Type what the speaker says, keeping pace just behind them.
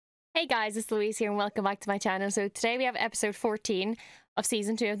Hey guys, it's Louise here and welcome back to my channel. So today we have episode 14 of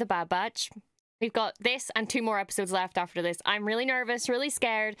season 2 of the Bad Batch. We've got this and 2 more episodes left after this. I'm really nervous, really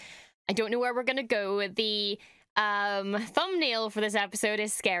scared. I don't know where we're gonna go. The thumbnail for this episode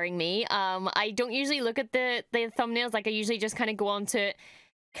is scaring me. I don't usually look at the thumbnails. Like I usually just kind of go on to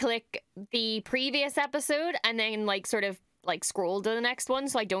click the previous episode and then like sort of like scroll to the next one,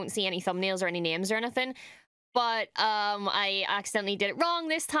 so I don't see any thumbnails or any names or anything. But I accidentally did it wrong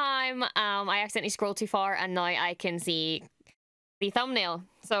this time. I accidentally scrolled too far and now I can see the thumbnail.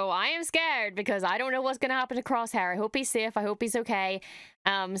 So I am scared because I don't know what's gonna happen to Crosshair. I hope he's safe. I hope he's okay.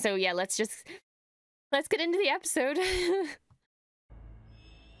 So yeah, let's get into the episode.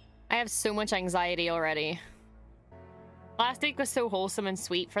 I have so much anxiety already. Last week was so wholesome and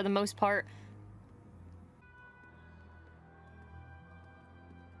sweet for the most part.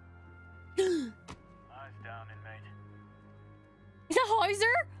 Is that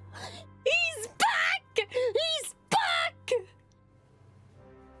Hauser? He's back! He's back!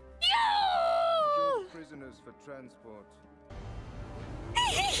 Yo! Prisoners for transport.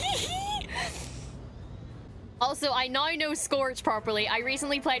 Also, I now know Scorch properly. I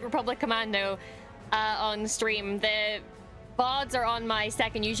recently played Republic Commando on stream. The VODs are on my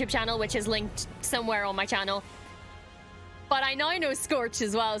second YouTube channel, which is linked somewhere on my channel. But I now know Scorch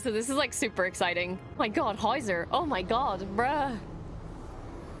as well, so this is like super exciting. Oh my god, Hauser. Oh my god, bruh.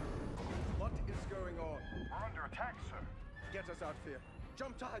 What is going on? We're under attack, sir. Get us out of here.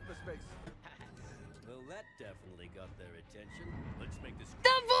 Jump to hyperspace. Well, that definitely got their attention. Let's make this...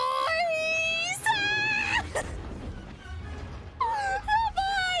 The boys! The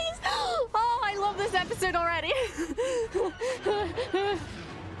boys! Oh, I love this episode already.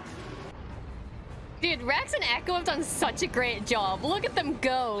 Dude, Rex and Echo have done such a great job. Look at them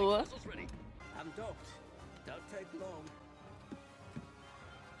go. Ready. I'm docked. Don't take long.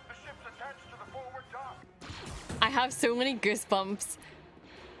 The ship's attached to the forward dock. I have so many goosebumps.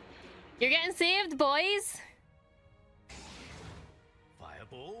 You're getting saved, boys.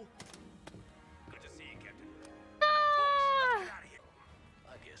 Fireball. Good to see you, Captain. Ah! Get out of here.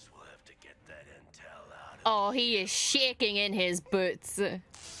 I guess we'll have to get that intel out of... Oh, he is shaking in his boots.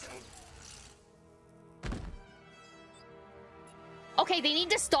 Okay, they need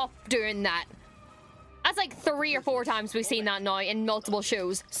to stop doing that. That's like 3 or 4 times we've seen that now in multiple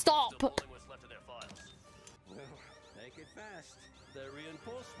shows. Stop! Still pulling what's left of their files. Well, make it fast. The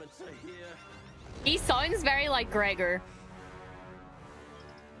reinforcements are here. He sounds very like Gregor.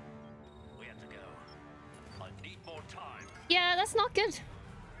 We have to go. I need more time. Yeah, that's not good.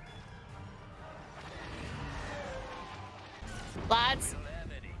 Lads, Don't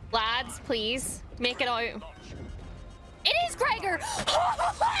have any. lads, please, make it out. Launch. It is Gregor!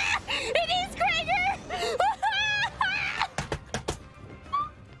 It is Gregor!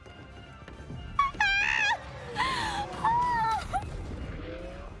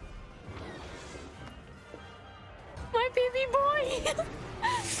 My baby boy!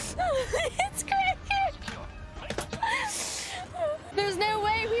 It's Gregor! There's no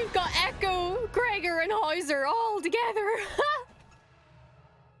way we've got Echo, Gregor, and Hauser all together!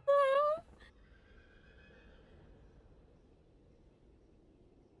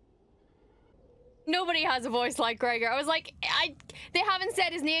 Nobody has a voice like Gregor. I was like, they haven't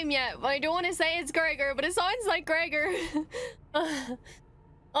said his name yet, but I don't want to say it's Gregor, but it sounds like Gregor.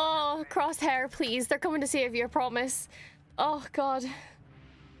 Oh, Crosshair, please. They're coming to save you, I promise. Oh, God.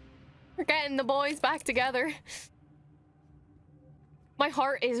 We're getting the boys back together. My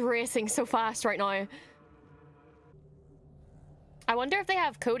heart is racing so fast right now. I wonder if they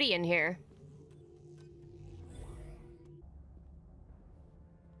have Cody in here.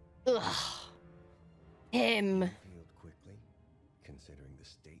 Ugh. Him. Failed quickly, considering the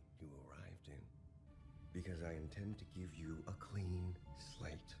state you arrived in, because I intend to give you a clean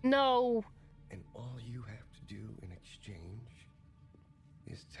slate. No. And all you have to do in exchange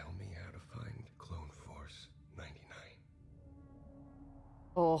is tell me how to find Clone Force 99.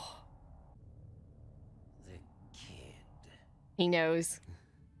 Oh, The kid. he knows.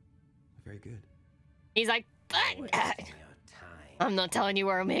 Very good. He's like, Wasting your time. I'm not telling you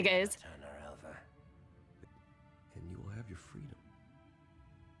where Omega is. Turn her over. And you will have your freedom.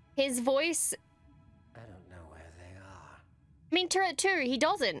 His voice, I don't know where they are. I mean, Turret 2, he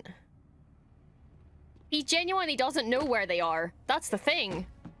doesn't. He genuinely doesn't know where they are. That's the thing.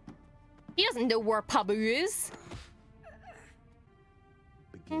 He doesn't know where Pabu is.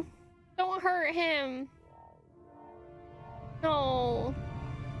 Begin. Don't hurt him. No.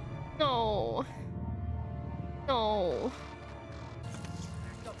 No. No.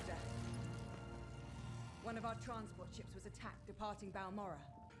 Doctor, one of our transport ships was attacked departing Balmorra.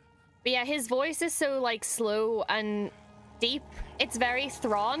 But yeah, his voice is so like slow and deep. It's very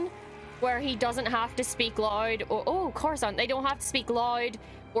Thrawn, where he doesn't have to speak loud. Or, oh, Coruscant, they don't have to speak loud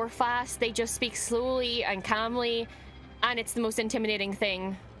or fast. They just speak slowly and calmly, and it's the most intimidating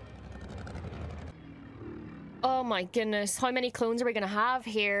thing. Oh my goodness, how many clones are we gonna have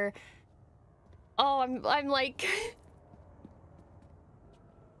here? Oh, I'm like...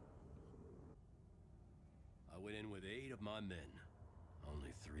 I went in with 8 of my men.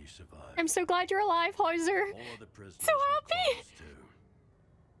 Only 3 survived. I'm so glad you're alive, Hauser. All of the prisoners So were happy. clones, too.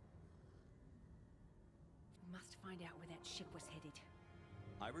 We must find out where that ship was headed.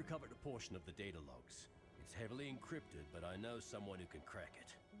 I recovered a portion of the data logs. It's heavily encrypted, but I know someone who can crack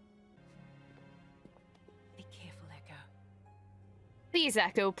it. Be careful, Echo. Please,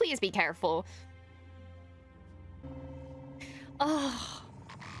 Echo, please be careful. Oh.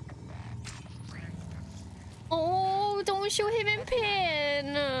 Oh, don't show him in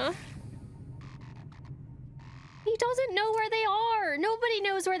pain. He doesn't know where they are. Nobody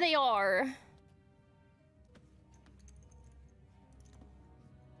knows where they are.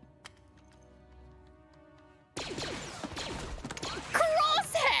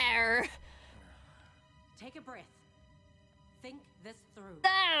 Crosshair! Take a breath. Think this through.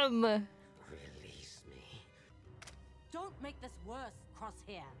 Them! Release me. Don't make this worse,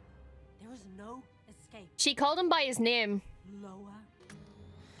 Crosshair. There is no escape. She called him by his name. Lower.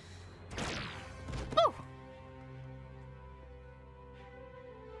 Oh!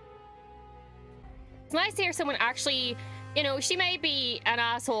 It's nice to hear someone actually, you know, she may be an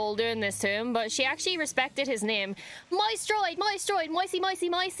asshole doing this to him, but she actually respected his name. Moistroid, Moistroid, Moisey, Moisey,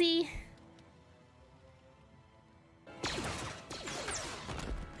 Moisey.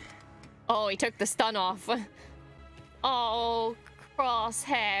 Oh, he took the stun off. Oh,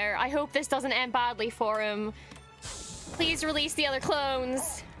 Crosshair. I hope this doesn't end badly for him. Please release the other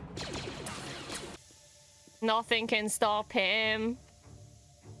clones. Nothing can stop him.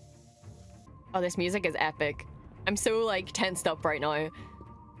 Oh, this music is epic. I'm so, like, tensed up right now.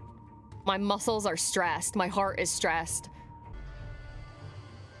 My muscles are stressed. My heart is stressed.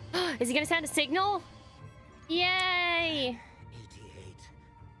 Is he gonna send a signal? Yay! 88.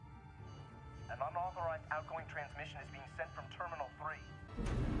 An unauthorized outgoing transmission is being sent from Terminal 3.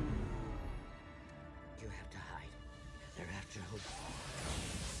 You have to hide. They're after Hope.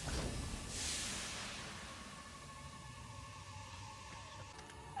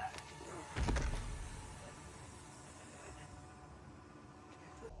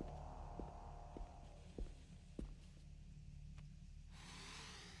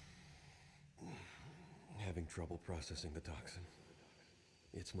 Having trouble processing the toxin.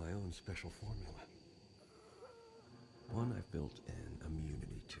 It's my own special formula. One I've built an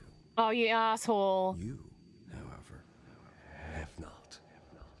immunity to. Oh, you asshole. You, however, have not.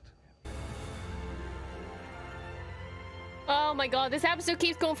 Oh my god, this episode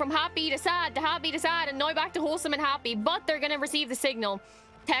keeps going from happy to sad to happy to sad and now back to wholesome and happy, but they're gonna receive the signal.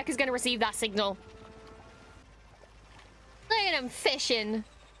 Tech is gonna receive that signal. Look at him fishing.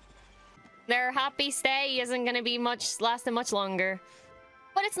 Their happy stay isn't gonna be lasting much longer.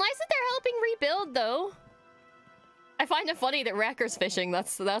 But it's nice that they're helping rebuild, though. I find it funny that Wrecker's fishing.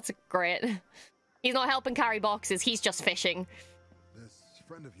 That's great. He's not helping carry boxes, he's just fishing. This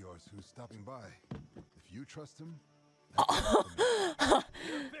friend of yours who's stopping by, if you trust him... Your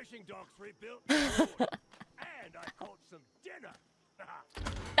fishing dock's rebuilt. And I caught some dinner.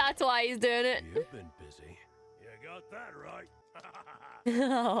 That's why he's doing it. You've been busy. You got that right.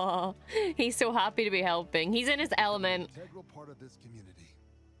 Oh, he's so happy to be helping. He's in his element. Integral part of this community.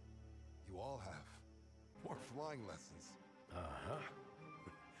 You all have more flying lessons. Uh-huh.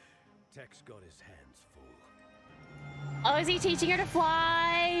 Tech's got his hands full. Oh, is he teaching her to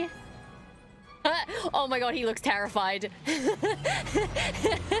fly? Oh my god, he looks terrified.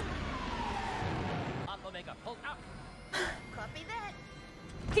 Omega, pull out. Copy that.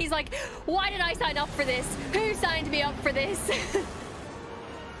 He's like, why did I sign up for this? Who signed me up for this?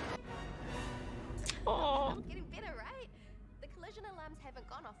 Oh, I'm getting better, right? The collision alarms haven't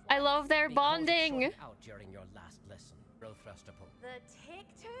gone off. I love their bonding. Out during your last lesson. Real thruster pull. The tech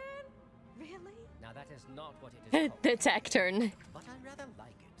turn? Really? Now that is not what it is called. The tech turn. But I rather like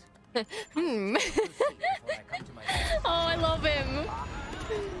it. Hmm. Before I come to my Oh, I love him.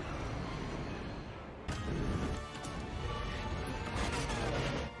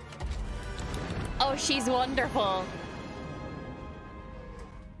 Oh, she's wonderful.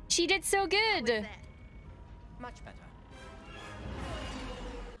 She did so good. much better.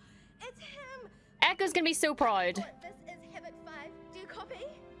 It's him! Echo's gonna be so proud. This is Habit 5. Do you copy?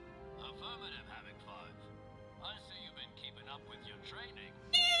 Affirmative, Havoc 5. I see you've been keeping up with your training.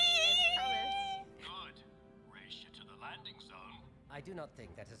 I do not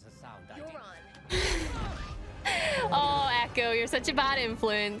think that is a sound You're idea. on. Oh, Echo, you're such a bad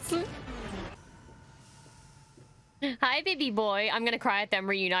influence. Hi, baby boy. I'm gonna cry at them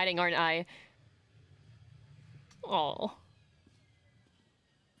reuniting, aren't I? Oh.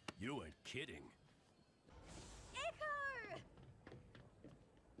 You ain't kidding. Echo!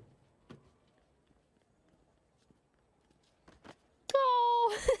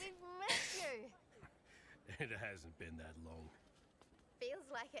 Oh. We've missed you. It hasn't been that long. Feels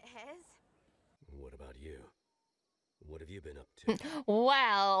like it has. What about you? What have you been up to?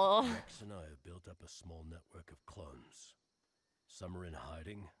 Well. Rex and I have built up a small network of clones. Some are in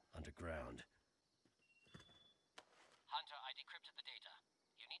hiding underground. Hunter, I decrypted the data.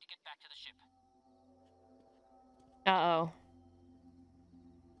 You need to get back to the ship. Uh-oh.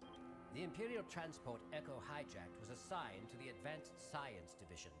 The Imperial transport Echo hijacked was assigned to the Advanced Science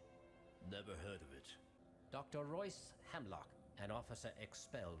Division. Never heard of it. Dr. Royce Hemlock, an officer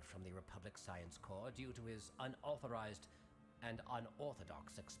expelled from the Republic Science Corps due to his unauthorized and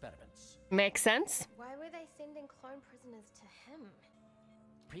unorthodox experiments. Makes sense. Why were they sending clone prisoners to him?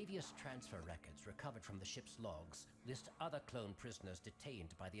 Previous transfer records recovered from the ship's logs list other clone prisoners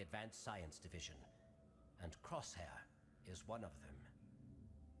detained by the Advanced Science Division, and Crosshair is one of them.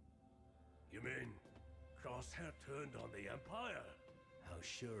 You mean Crosshair turned on the Empire? How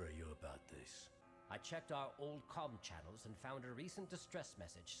sure are you about this? I checked our old comm channels and found a recent distress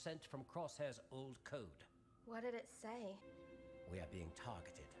message sent from Crosshair's old code. What did it say? We are being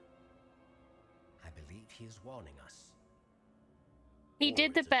targeted. I believe he is warning us. He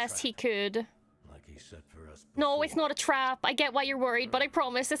did the it's a best he trap. could. Like he said for us before. No, it's not a trap. I get why you're worried, but I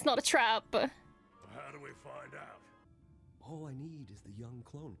promise it's not a trap. How do we find out? All I need is the young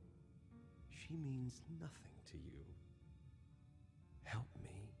clone. She means nothing to you. Help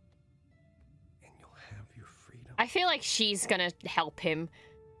me, and you'll have your freedom. I feel like she's gonna help him.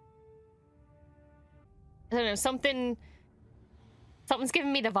 I don't know, something's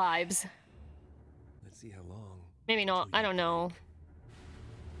giving me the vibes. Let's see how long. Maybe not, I don't know.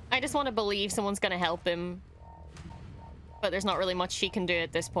 I just want to believe someone's gonna help him. But there's not really much she can do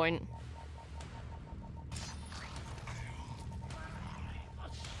at this point.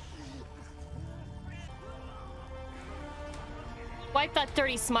 Wipe that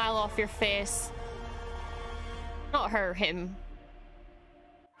dirty smile off your face. Not her, him.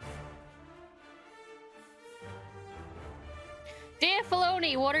 Dave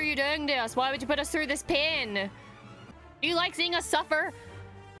Filoni, what are you doing to us? Why would you put us through this pain? Do you like seeing us suffer?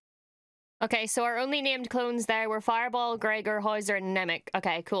 Okay, so our only named clones there were Fireball, Gregor, Heuser, and Nemec.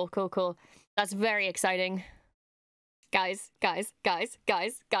 Okay, cool, cool, cool. That's very exciting. Guys. Okay.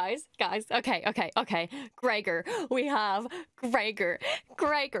 Gregor. We have Gregor.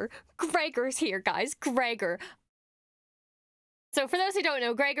 Gregor's here, guys. Gregor. So for those who don't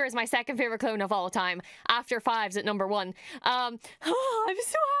know, Gregor is my second favorite clone of all time, after Fives at number 1. I'm so happy.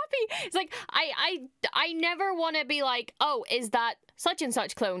 It's like, I never want to be like, oh, is that such and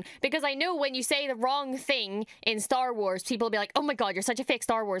such clone? Because I know when you say the wrong thing in Star Wars, people will be like, oh my god, you're such a fake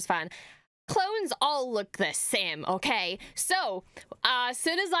Star Wars fan. Clones all look the same, okay? So, as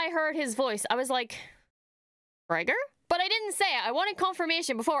soon as I heard his voice, I was like, Gregor? But I didn't say it. I wanted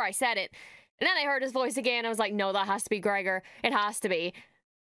confirmation before I said it. And then I heard his voice again. I was like, no, that has to be Gregor. It has to be.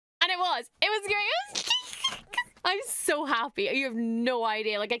 And it was. It was Gregor. I'm so happy. You have no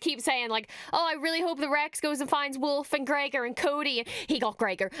idea. Like, I keep saying, like, oh, I really hope the Rex goes and finds Wolf and Gregor and Cody. And he got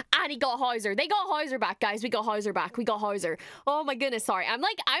Gregor. And he got Heuser. They got Heuser back, guys. We got Heuser back. We got Heuser. Oh, my goodness. Sorry. I'm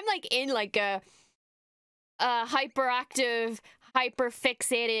like in, like, a hyperactive,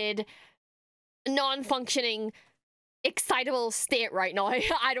 hyper-fixated, non-functioning, excitable state right now.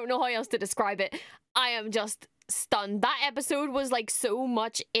 I don't know how else to describe it. I am just stunned. That episode was, like, so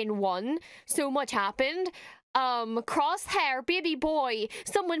much in one. So much happened. Crosshair, baby boy,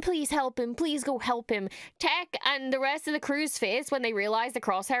 someone please help him, please go help him. Tech and the rest of the crew's face when they realized the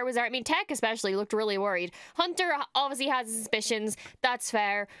Crosshair was there. I mean, Tech especially looked really worried. Hunter obviously has his suspicions, that's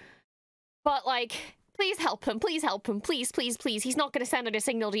fair. But, like, please help him, please, please. He's not going to send out a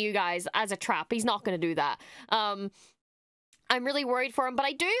signal to you guys as a trap. He's not going to do that. I'm really worried for him, but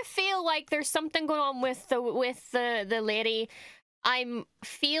I do feel like there's something going on with the lady. I'm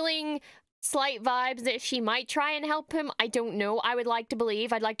feeling slight vibes that she might try and help him. I don't know. I would like to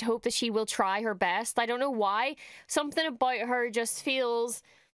believe. I'd like to hope that she will try her best. I don't know why. Something about her just feels...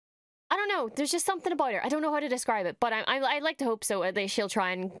 I don't know. There's just something about her. I don't know how to describe it, but I'd like to hope so. That she'll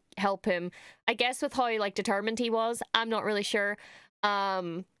try and help him. I guess with how, like, determined he was. I'm not really sure.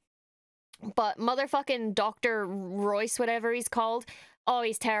 But motherfucking Dr. Royce, whatever he's called... Oh,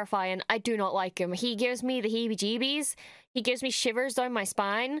 he's terrifying. I do not like him. He gives me the heebie-jeebies. He gives me shivers down my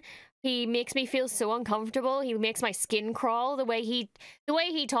spine. He makes me feel so uncomfortable. He makes my skin crawl. The way he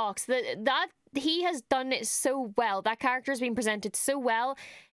talks, that he has done it so well. That character has been presented so well.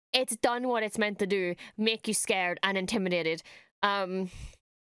 It's done what it's meant to do, make you scared and intimidated.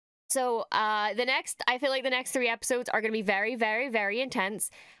 So I feel like the next 3 episodes are going to be very, very, very intense.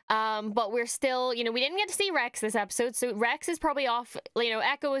 But we're still, you know, we didn't get to see Rex this episode, so Rex is probably off. You know,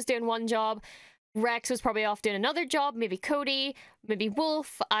 Echo was doing one job, Rex was probably off doing another job, maybe Cody, maybe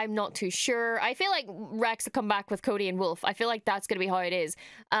Wolf, I'm not too sure. I feel like Rex will come back with Cody and Wolf. I feel like that's going to be how it is.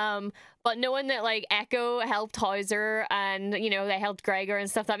 But knowing that, like, Echo helped Hauser and, you know, they helped Gregor and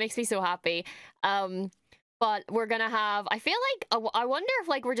stuff, that makes me so happy. But we're gonna have, I feel like, I wonder if,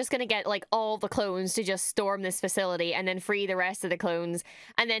 like, we're just gonna get, like, all the clones to just storm this facility and then free the rest of the clones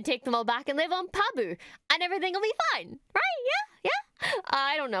and then take them all back and live on Pabu and everything will be fine, right? Yeah.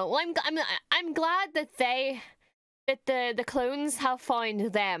 I don't know. Well, I'm glad that the clones have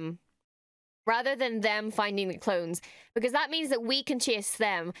found them rather than them finding the clones, because that means that we can chase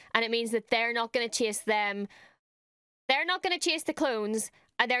them, and it means that they're not gonna chase them. They're not gonna chase the clones.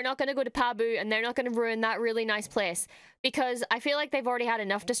 And they're not going to go to Pabu, and they're not going to ruin that really nice place, because I feel like they've already had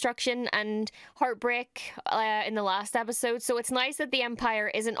enough destruction and heartbreak in the last episode. So it's nice that the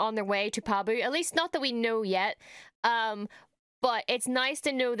Empire isn't on their way to Pabu, at least not that we know yet. But it's nice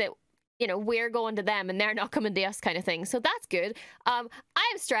to know that, you know, we're going to them and they're not coming to us, kind of thing. So that's good. I'm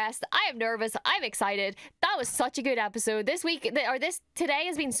stressed. I am nervous. I'm excited. That was such a good episode. Today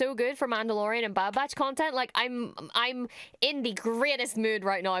has been so good for Mandalorian and Bad Batch content. Like, I'm in the greatest mood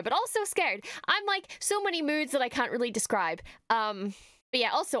right now, but also scared. I'm like so many moods that I can't really describe. But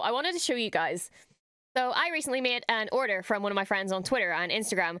yeah, also I wanted to show you guys. So I recently made an order from one of my friends on Twitter and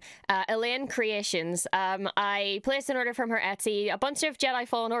Instagram, Elaine Creations. I placed an order from her Etsy, a bunch of Jedi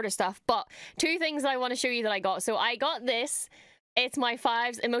Fallen Order stuff, but 2 things that I want to show you that I got. So I got this. It's my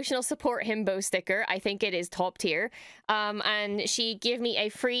Fives Emotional Support Himbo sticker. I think it is top tier. And she gave me a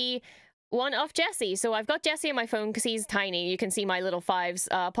free one of Jesse. So I've got Jesse on my phone because he's tiny. You can see my little Fives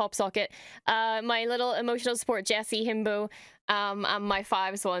pop socket. My little Emotional Support Jesse Himbo. And my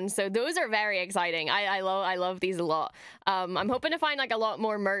Fives one. So those are very exciting. I love these a lot. I'm hoping to find, like, a lot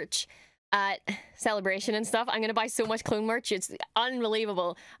more merch at Celebration and stuff. I'm gonna buy so much clone merch, it's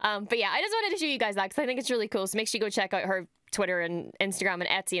unbelievable. But yeah, I just wanted to show you guys that because I think it's really cool. So make sure you go check out her Twitter and Instagram and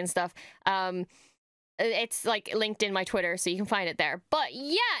Etsy and stuff. It's, like, linked in my Twitter, so you can find it there. But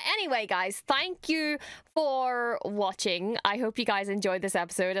yeah, anyway, guys, thank you for watching. I hope you guys enjoyed this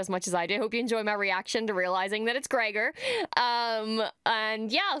episode as much as I did. I hope you enjoyed my reaction to realizing that it's Gregor.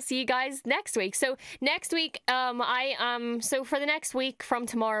 And yeah, I'll see you guys next week. So next week, so for the next week from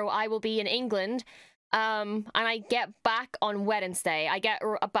tomorrow, I will be in England. And I get back on Wednesday. I get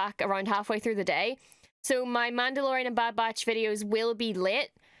back around halfway through the day. So my Mandalorian and Bad Batch videos will be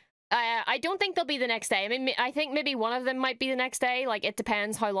lit. I don't think they'll be the next day. I mean, I think maybe one of them might be the next day. Like, it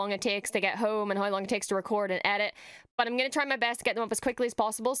depends how long it takes to get home and how long it takes to record and edit. But I'm going to try my best to get them up as quickly as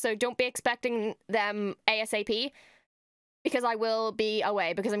possible. So don't be expecting them ASAP, because I will be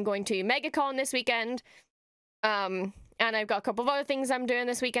away, because I'm going to MegaCon this weekend. And I've got a couple of other things I'm doing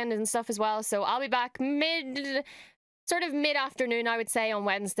this weekend and stuff as well. So I'll be back mid-afternoon, I would say, on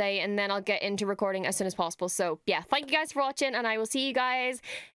Wednesday, and then I'll get into recording as soon as possible. So yeah, thank you guys for watching, and I will see you guys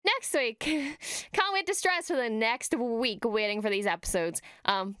next week. Can't wait to stress for the next week waiting for these episodes.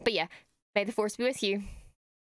 But yeah, may the Force be with you.